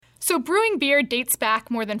So brewing beer dates back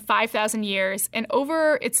more than 5,000 years, and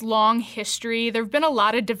over its long history, there have been a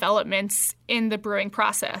lot of developments in the brewing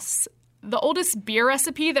process. The oldest beer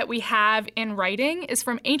recipe that we have in writing is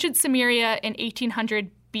from ancient Sumeria in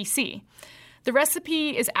 1800 BC. The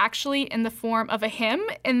recipe is actually in the form of a hymn,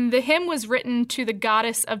 and the hymn was written to the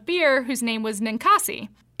goddess of beer, whose name was Ninkasi.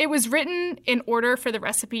 It was written in order for the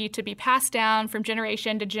recipe to be passed down from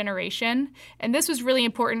generation to generation, and this was really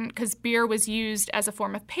important because beer was used as a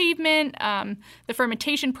form of pavement. The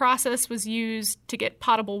fermentation process was used to get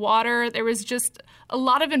potable water. There was just a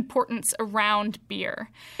lot of importance around beer.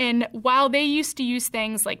 And while they used to use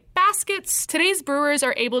things like baskets, today's brewers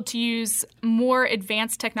are able to use more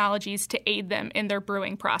advanced technologies to aid them in their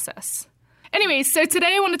brewing process. Anyway, so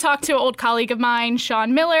today I want to talk to an old colleague of mine,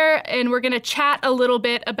 Sean Miller, and we're going to chat a little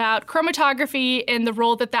bit about chromatography and the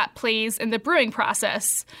role that that plays in the brewing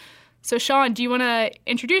process. So Sean, do you want to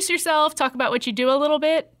introduce yourself, talk about what you do a little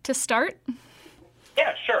bit to start?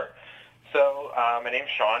 Yeah, sure. So my name's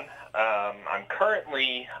Sean. I'm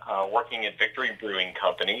currently working at Victory Brewing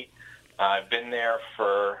Company. I've been there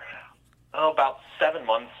for about 7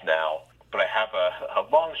 months now. But I have a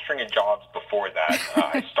long string of jobs before that.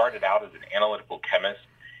 I started out as an analytical chemist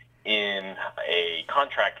in a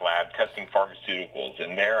contract lab testing pharmaceuticals,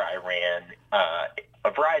 and there I ran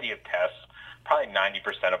a variety of tests. Probably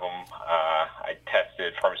 90% of them, I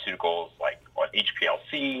tested pharmaceuticals like on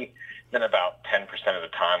HPLC, then about 10% of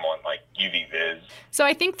the time on like UV-Vis. So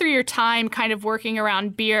I think through your time kind of working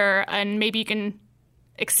around beer, and maybe you can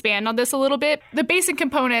expand on this a little bit. The basic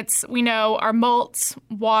components we know are malts,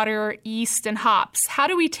 water, yeast, and hops. How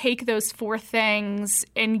do we take those four things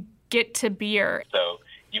and get to beer? So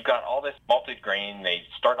you've got all this malted grain. They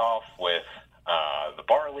start off with the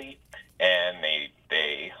barley, and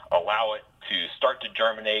they allow it to start to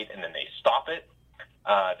germinate, and then they stop it.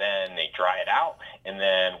 Then they dry it out, and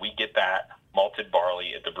then we get that malted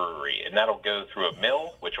barley at the brewery, and that'll go through a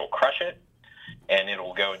mill, which will crush it, and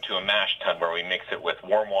it'll go into a mash tun where we mix it with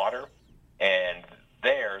warm water. And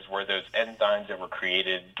there's where those enzymes that were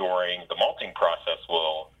created during the malting process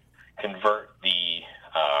will convert the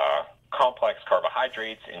complex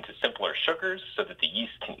carbohydrates into simpler sugars so that the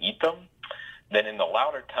yeast can eat them. Then in the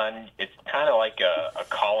lauter tun, it's kind of like a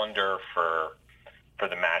colander for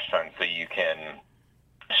the mash tun. So you can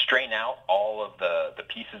strain out all of the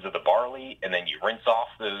pieces of the barley, and then you rinse off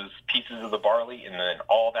those pieces of the barley, and then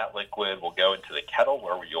all that liquid will go into the kettle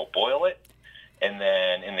where you'll boil it. And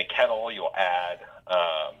then in the kettle, you'll add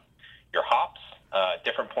your hops,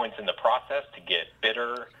 different points in the process to get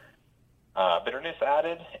bitterness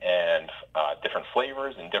added, and different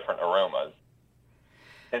flavors and different aromas.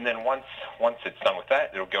 And then once it's done with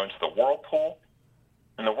that, it'll go into the whirlpool,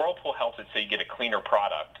 and the whirlpool helps it so you get a cleaner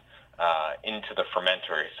product into the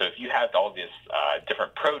fermenter. So if you have all this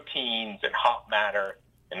different proteins and hop matter,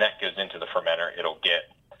 and that goes into the fermenter, it'll get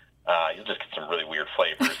you'll just get some really weird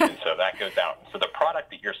flavors, and so that goes out. So the product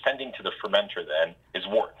that you're sending to the fermenter then is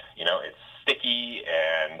wort. You know, it's sticky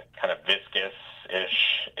and kind of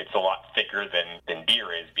viscous-ish. It's a lot thicker than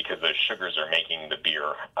beer is because those sugars are making the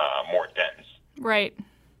beer more dense. Right.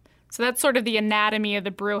 So that's sort of the anatomy of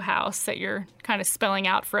the brew house that you're kind of spelling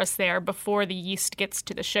out for us there before the yeast gets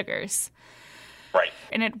to the sugars. Right.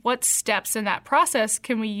 And at what steps in that process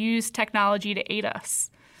can we use technology to aid us?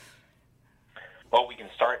 Well, we can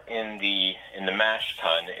start in the mash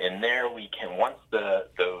tun, and there we can, once the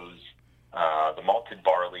malted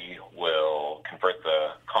barley will convert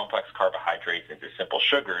the complex carbohydrates into simple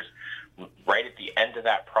sugars, right at the end of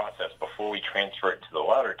that process, before we transfer it to the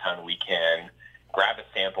lauter tun, we can grab a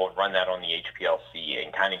sample and run that on the HPLC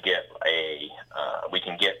and kind of get we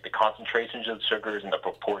can get the concentrations of the sugars and the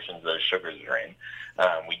proportions those sugars are in.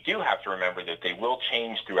 We do have to remember that they will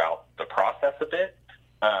change throughout the process a bit,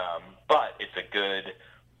 but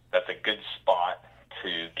that's a good spot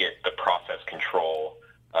to get the process control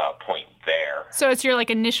point there. So it's your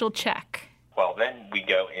initial check. Well, then we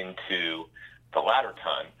go into the lauter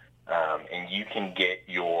tun, and you can get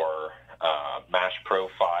your mash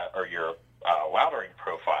profile or your lautering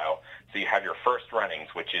profile. So you have your first runnings,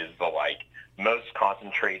 which is the most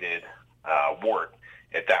concentrated wort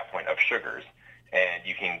at that point of sugars, and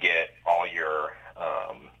you can get all your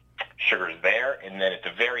sugars there. And then at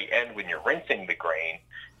the very end, when you're rinsing the grain,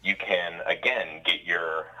 you can again get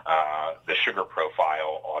your the sugar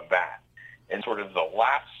profile on that. And sort of the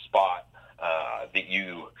last spot that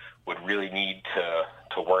you would really need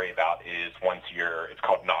to worry about is it's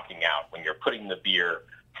called knocking out, when you're putting the beer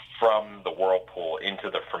from the whirlpool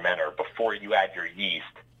into the fermenter. Before you add your yeast,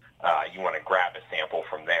 you want to grab a sample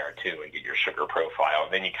from there too and get your sugar profile.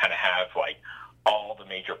 And then you kind of have all the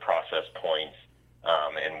major process points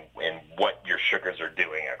and what your sugars are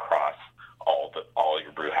doing across all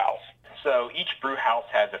your brew house. So each brew house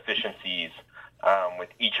has efficiencies with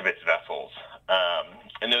each of its vessels.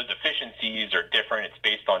 And those efficiencies are different. It's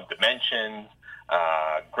based on dimensions,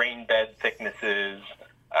 grain bed thicknesses,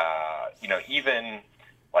 even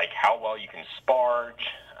like how well you can sparge.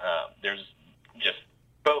 There's just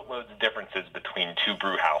boatloads of differences between two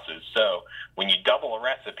brew houses. So when you double a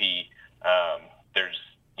recipe, there's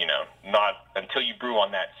not until you brew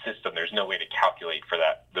on that system, there's no way to calculate for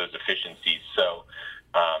those efficiencies. So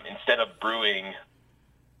instead of brewing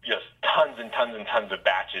just tons and tons and tons of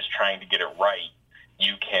batches trying to get it right,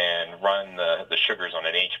 you can run the sugars on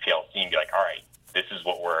an HPLC and be like, all right, this is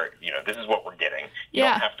what we're getting. You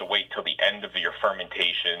don't have to wait till the end of your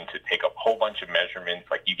fermentation to take a whole bunch of measurements.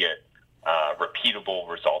 Like, you get repeatable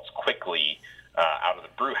results quickly out of the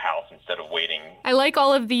brew house instead of waiting. I like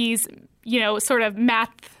all of these, sort of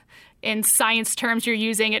math and science terms you're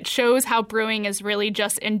using. It shows how brewing is really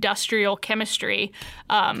just industrial chemistry,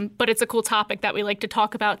 but it's a cool topic that we like to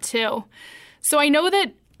talk about too. So I know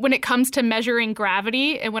that when it comes to measuring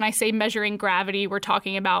gravity, and when I say measuring gravity, we're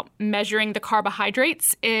talking about measuring the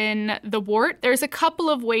carbohydrates in the wort. There's a couple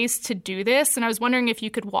of ways to do this, and I was wondering if you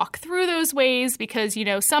could walk through those ways because,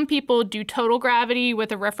 some people do total gravity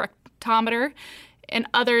with a refractometer, and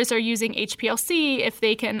others are using HPLC if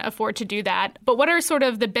they can afford to do that. But what are sort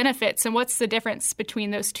of the benefits, and what's the difference between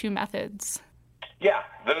those two methods? Yeah,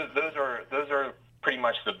 those are pretty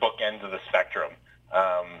much the bookends of the spectrum.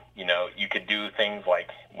 You could do things like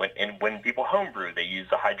when people homebrew, they use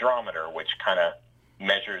a hydrometer, which kind of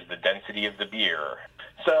measures the density of the beer.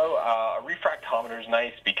 So a refractometer is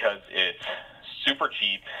nice because it's super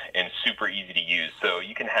cheap and super easy to use. So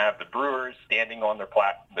you can have the brewers standing on their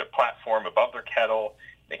platform above their kettle.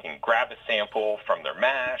 They can grab a sample from their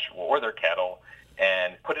mash or their kettle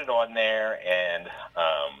and put it on there and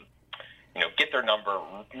get their number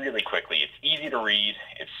really quickly. It's easy to read.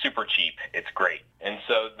 It's super cheap. It's great. And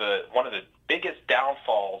so one of the biggest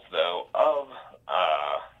downfalls, though, of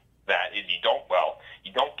that is you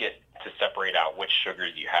don't get to separate out which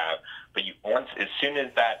sugars you have. But as soon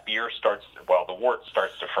as that beer the wort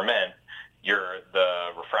starts to ferment, the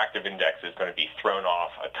refractive index is going to be thrown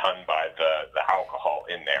off a ton by the alcohol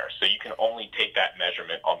in there. So you can only take that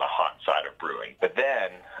measurement on the hot side of brewing. But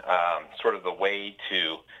then sort of the way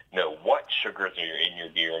to know what sugars are in your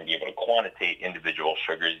beer and be able to quantitate individual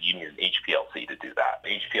sugars, you need an HPLC to do that.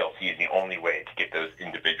 HPLC is the only way to get those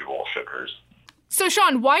individual sugars. So,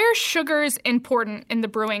 Sean, why are sugars important in the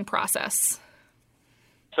brewing process?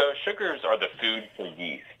 So sugars are the food for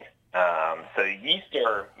yeast. So yeast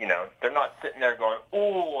are, they're not sitting there going,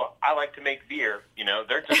 "Ooh, I like to make beer."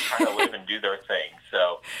 They're just trying to live and do their thing.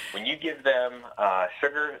 So when you give them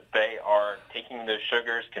sugar, they are taking those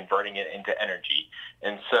sugars, converting it into energy.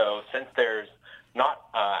 And so since there's not,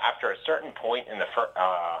 after a certain point in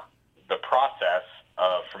the process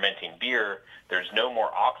of fermenting beer, there's no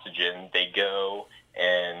more oxygen, they go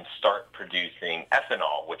and start producing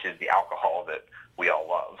ethanol, which is the alcohol that we all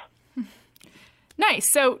love. Nice.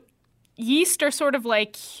 So yeast are sort of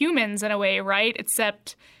like humans in a way, right?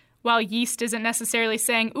 Except while yeast isn't necessarily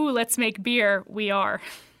saying, "Ooh, let's make beer," we are.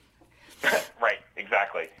 Right,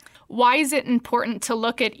 exactly. Why is it important to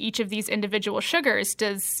look at each of these individual sugars?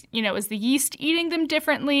 Is the yeast eating them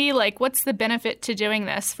differently? Like, what's the benefit to doing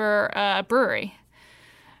this for a brewery?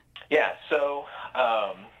 Yeah, so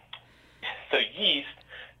yeast,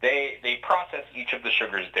 they process each of the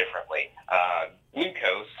sugars differently.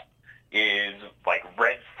 Glucose is like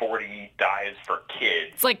Red 40 dyes for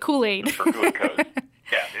kids. It's like Kool-Aid. For glucose.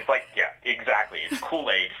 Exactly. It's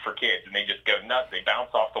Kool-Aid for kids, and they just go nuts. They bounce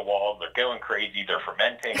off the walls. They're going crazy. They're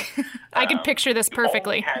fermenting. I can picture this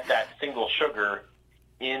perfectly. If you only had that single sugar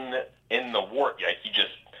in the wort, like you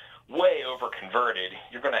just way over converted,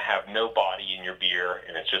 you're going to have no body in your beer,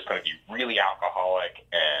 and it's just going to be really alcoholic,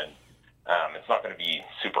 and it's not going to be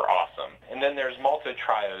super awesome. And then there's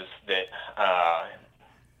maltotriose that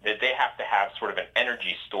they have to have sort of an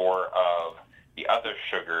energy store of the other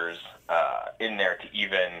sugars in there to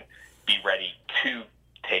even be ready to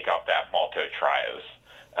take up that maltotriose.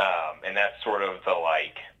 And that's sort of the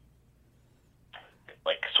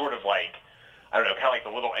I don't know, kind of like the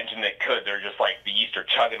little engine that could. They're just like the yeast are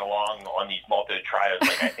chugging along on these maltotriose,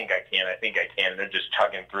 like I think I can, and they're just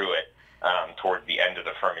chugging through it towards the end of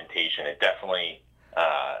the fermentation. It definitely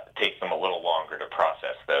takes them a little longer to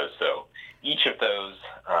process those. So each of those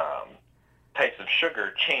types of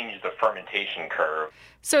sugar change the fermentation curve.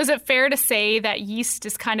 So is it fair to say that yeast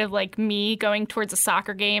is kind of like me going towards a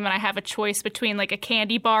soccer game and I have a choice between like a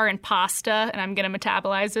candy bar and pasta and I'm going to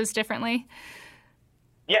metabolize those differently?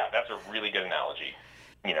 Yeah, that's a really good analogy.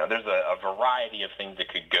 There's a variety of things that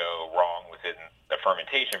could go wrong within the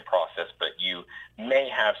fermentation process, but you may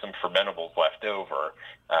have some fermentables left over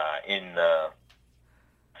in the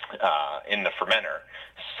fermenter.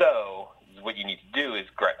 So what you need to do is,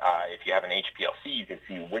 if you have an HPLC, you can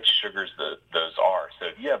see which sugars those are. So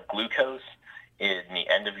if you have glucose in the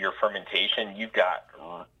end of your fermentation, you've got,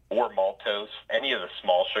 or maltose, any of the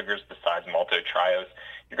small sugars besides maltotriose,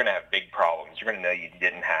 you're going to have big problems. You're going to know you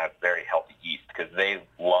didn't have very healthy yeast because they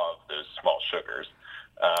love those small sugars.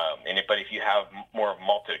 But if you have more of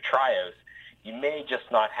maltotriose, you may just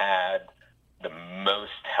not had the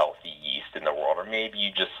most healthy yeast in the world, or maybe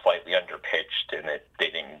you just slightly underpitched and they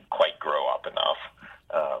didn't quite grow up enough.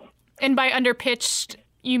 And by underpitched,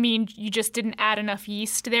 you mean you just didn't add enough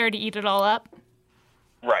yeast there to eat it all up?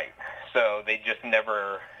 Right. So they just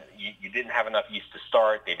never, you didn't have enough yeast to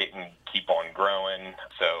start. They didn't keep on growing.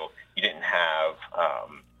 So you didn't have,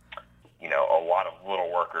 a lot of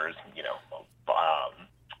little workers,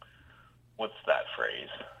 what's that phrase?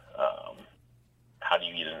 How do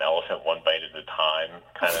you eat an elephant one bite at a time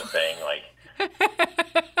kind of thing? Like,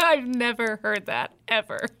 I've never heard that,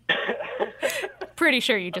 ever. Pretty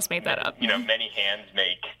sure you just made that up. Many hands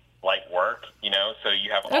make light work, so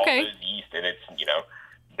you have all those yeast, and it's,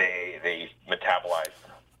 they metabolize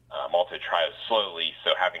maltotriose slowly,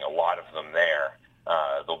 so having a lot of them there,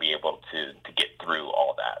 they'll be able to get through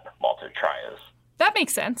all that maltotriose. That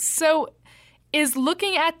makes sense. So is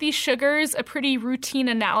looking at these sugars a pretty routine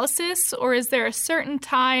analysis, or is there a certain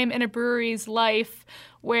time in a brewery's life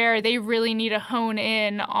where they really need to hone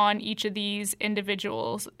in on each of these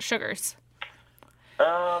individual sugars?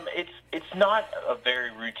 It's not a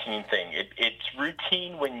very routine thing. It's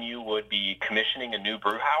routine when you would be commissioning a new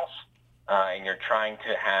brew house, and you're trying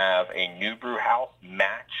to have a new brew house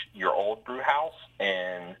match your old brew house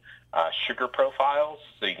in sugar profiles,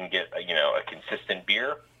 so you can get a consistent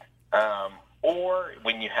beer. Or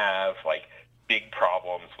when you have like big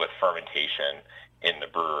problems with fermentation in the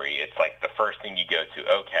brewery, it's like the first thing you go to.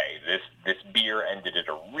 Okay, this beer ended at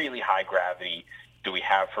a really high gravity. Do we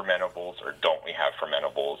have fermentables or don't we have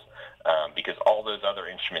fermentables? Because all those other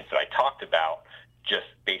instruments that I talked about just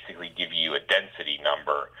basically give you a density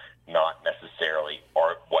number, not necessarily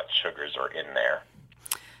what sugars are in there.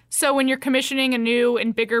 So when you're commissioning a new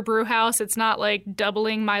and bigger brew house, it's not like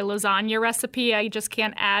doubling my lasagna recipe. I just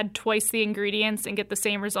can't add twice the ingredients and get the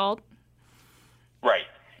same result? Right.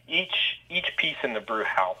 Each piece in the brew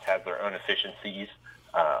house has their own efficiencies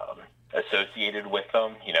associated with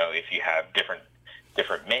them. If you have different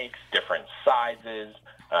makes, different sizes,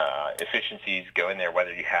 efficiencies go in there,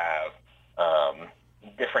 whether you have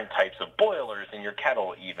different types of boilers in your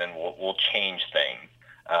kettle even will change things.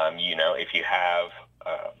 If you have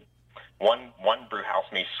one brew house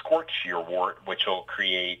may scorch your wort, which will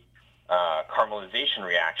create caramelization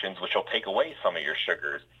reactions, which will take away some of your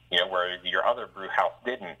sugars, where your other brew house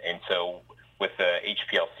didn't. And so with the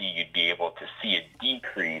HPLC, you'd be able to see a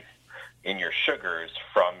decrease in your sugars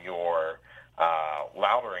from your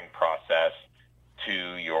lautering process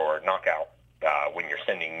to your knockout when you're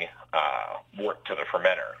sending wort to the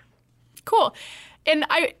fermenter. Cool. And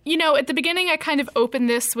at the beginning, I kind of opened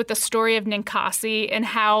this with the story of Ninkasi and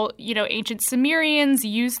how, ancient Sumerians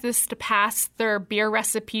used this to pass their beer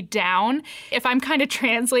recipe down. If I'm kind of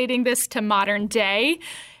translating this to modern day,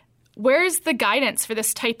 where's the guidance for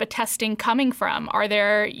this type of testing coming from? Are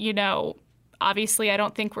there, obviously I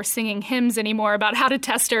don't think we're singing hymns anymore about how to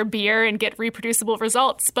test our beer and get reproducible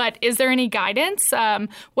results, but is there any guidance?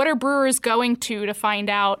 What are brewers going to find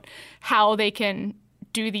out how they can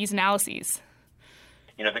do these analyses?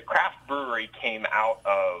 The craft brewery came out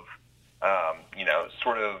of,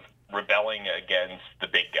 sort of rebelling against the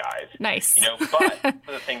big guys. Nice. But one of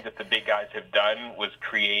the things that the big guys have done was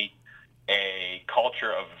create a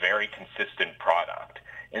culture of very consistent product.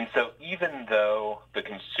 And so even though the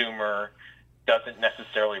consumer doesn't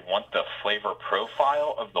necessarily want the flavor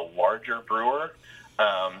profile of the larger brewer,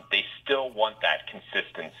 they still want that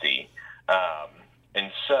consistency. And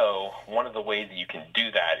so one of the ways that you can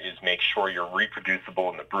do that is make sure you're reproducible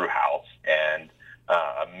in the brew house. And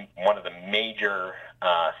one of the major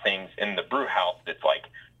things in the brew house that's like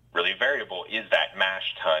really variable is that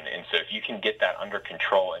mash tun. And so if you can get that under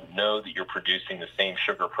control and know that you're producing the same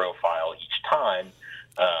sugar profile each time,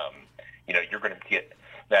 you're going to get,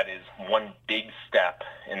 that is one big step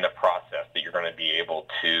in the process that you're going to be able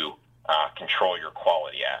to control your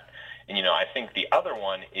quality at. And, I think the other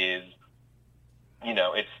one is,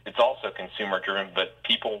 it's also consumer driven, but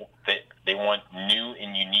people they want new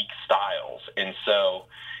and unique styles. And so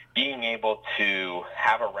being able to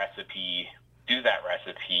have a recipe do that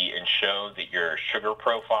recipe and show that your sugar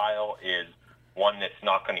profile is one that's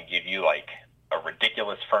not going to give you like a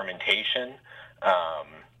ridiculous fermentation,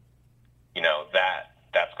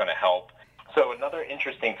 that's going to help. So another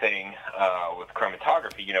interesting thing with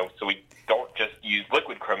chromatography, so we don't just use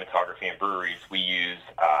liquid chromatography in breweries. We use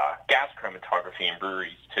gas chromatography in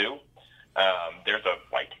breweries too. There's a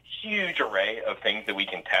huge array of things that we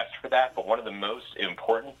can test for that, but one of the most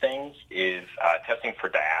important things is testing for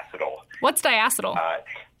diacetyl. What's diacetyl?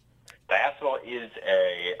 Diacetyl is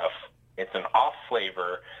it's an off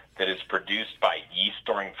flavor that is produced by yeast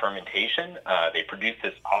during fermentation. They produce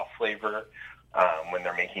this off flavor when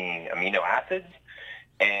they're making amino acids.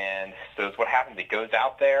 And so it's what happens. It goes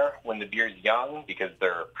out there when the beer is young because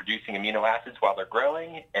they're producing amino acids while they're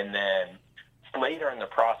growing. And then later in the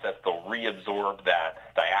process, they'll reabsorb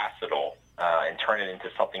that diacetyl and turn it into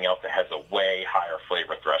something else that has a way higher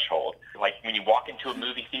flavor threshold. Like when you walk into a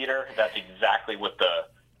movie theater, that's exactly what the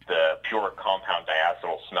pure compound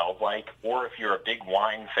diacetyl smells like. Or if you're a big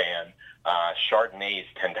wine fan, Chardonnays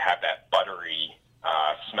tend to have that buttery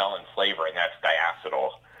smell and flavor, and that's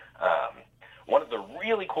diacetyl. One of the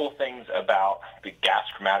really cool things about the gas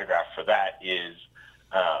chromatograph for that is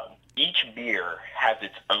each beer has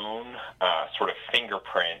its own sort of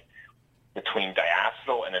fingerprint between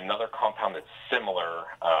diacetyl and another compound that's similar,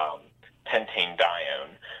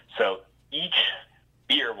 pentane-dione. So each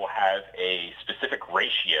beer will have a specific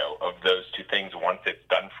ratio of those two things once it's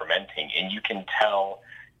done fermenting, and you can tell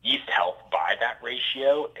yeast health by that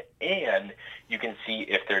ratio, and you can see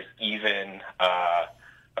if there's even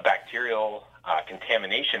a bacterial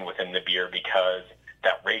contamination within the beer because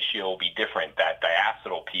that ratio will be different. That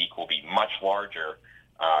diacetyl peak will be much larger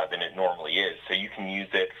than it normally is. So you can use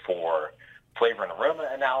it for flavor and aroma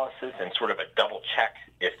analysis and sort of a double check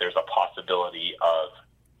if there's a possibility of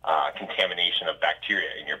contamination of bacteria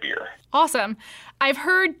in your beer. Awesome. I've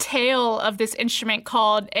heard tale of this instrument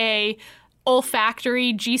called a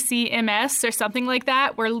olfactory GCMS or something like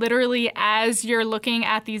that, where literally as you're looking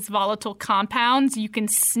at these volatile compounds, you can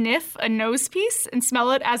sniff a nose piece and smell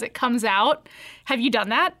it as it comes out. Have you done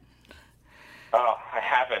that? Oh, I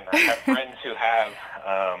haven't. I have friends who have.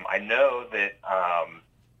 I know that,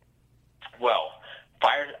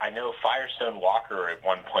 I know Firestone Walker at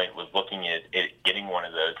one point was looking at getting one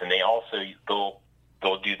of those, and they also,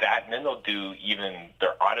 they'll do that, and then they'll do even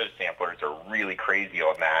their auto samplers are really crazy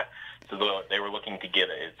on that. So they were looking to get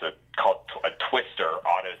called a twister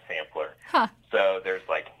auto sampler. Huh. So there's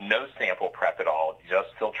no sample prep at all, just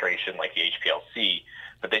filtration like the HPLC.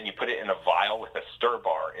 But then you put it in a vial with a stir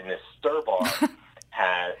bar, and this stir bar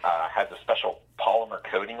has a special polymer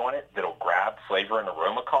coating on it that'll grab flavor and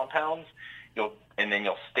aroma compounds. And then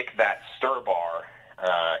you'll stick that stir bar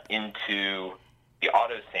into the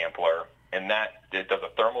auto sampler, and that it does a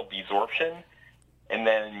thermal desorption, and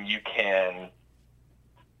then you can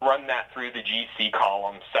run that through the GC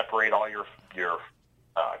column, separate all your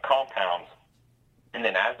compounds, and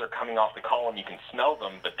then as they're coming off the column, you can smell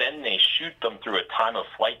them, but then they shoot them through a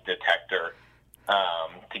time-of-flight detector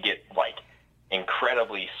to get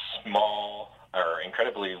incredibly small or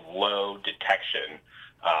incredibly low detection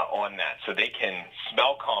on that. So they can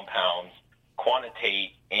smell compounds,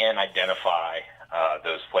 quantitate, and identify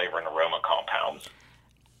those flavor and aroma compounds.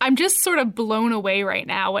 I'm just sort of blown away right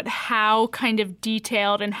now at how kind of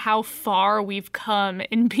detailed and how far we've come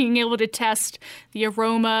in being able to test the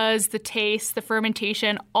aromas, the taste, the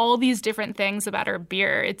fermentation, all these different things about our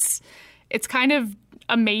beer. It's kind of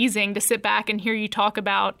amazing to sit back and hear you talk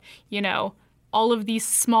about, all of these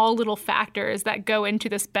small little factors that go into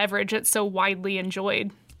this beverage that's so widely enjoyed.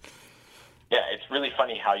 Yeah, it's really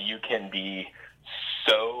funny how you can be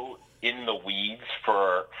so in the weeds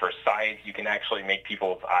for science, you can actually make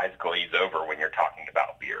people's eyes glaze over when you're talking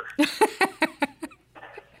about beer.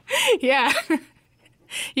 Yeah.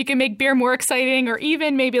 You can make beer more exciting or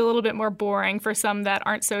even maybe a little bit more boring for some that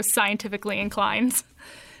aren't so scientifically inclined.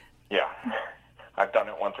 Yeah. I've done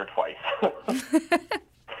it once or twice.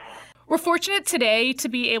 We're fortunate today to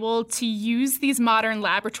be able to use these modern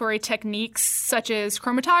laboratory techniques such as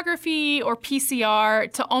chromatography or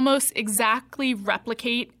PCR to almost exactly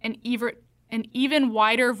replicate an even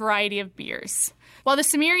wider variety of beers. While the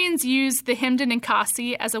Cimmerians used the Hemden and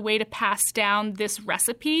Kasi as a way to pass down this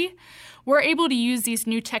recipe, we're able to use these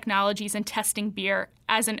new technologies in testing beer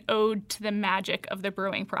as an ode to the magic of the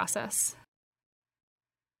brewing process.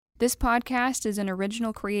 This podcast is an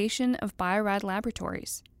original creation of Bio-Rad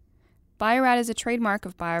Laboratories. Bio-Rad is a trademark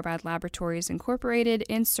of Bio-Rad Laboratories Incorporated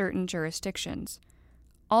in certain jurisdictions.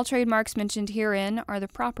 All trademarks mentioned herein are the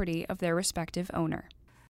property of their respective owner.